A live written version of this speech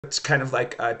It's kind of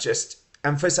like just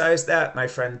emphasize that my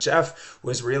friend Jeff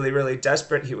was really, really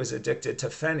desperate. He was addicted to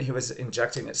fentanyl. He was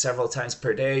injecting it several times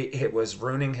per day. It was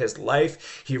ruining his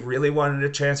life. He really wanted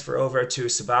to transfer over to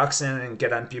Suboxone and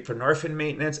get on buprenorphine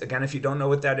maintenance. Again, if you don't know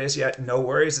what that is yet, no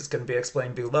worries. It's going to be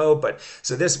explained below. But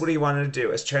so this is what he wanted to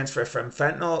do, is transfer from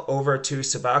fentanyl over to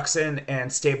Suboxone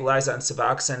and stabilize on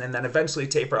Suboxone, and then eventually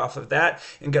taper off of that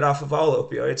and get off of all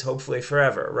opioids, hopefully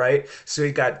forever, right? So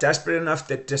he got desperate enough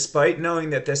that despite knowing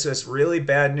that this was really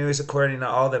bad news according to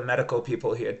all the medical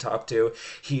people he had talked to,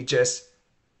 he just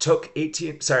he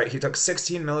took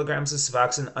 16 milligrams of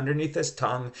Suboxone underneath his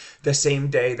tongue the same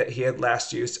day that he had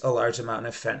last used a large amount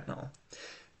of fentanyl.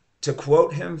 To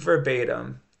quote him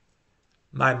verbatim,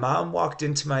 "My mom walked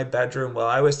into my bedroom while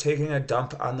I was taking a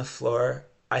dump on the floor.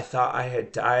 I thought I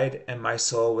had died and my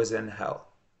soul was in hell."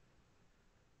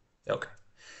 Okay.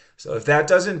 So if that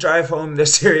doesn't drive home the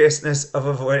seriousness of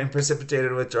avoiding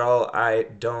precipitated withdrawal, I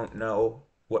don't know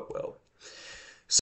what will.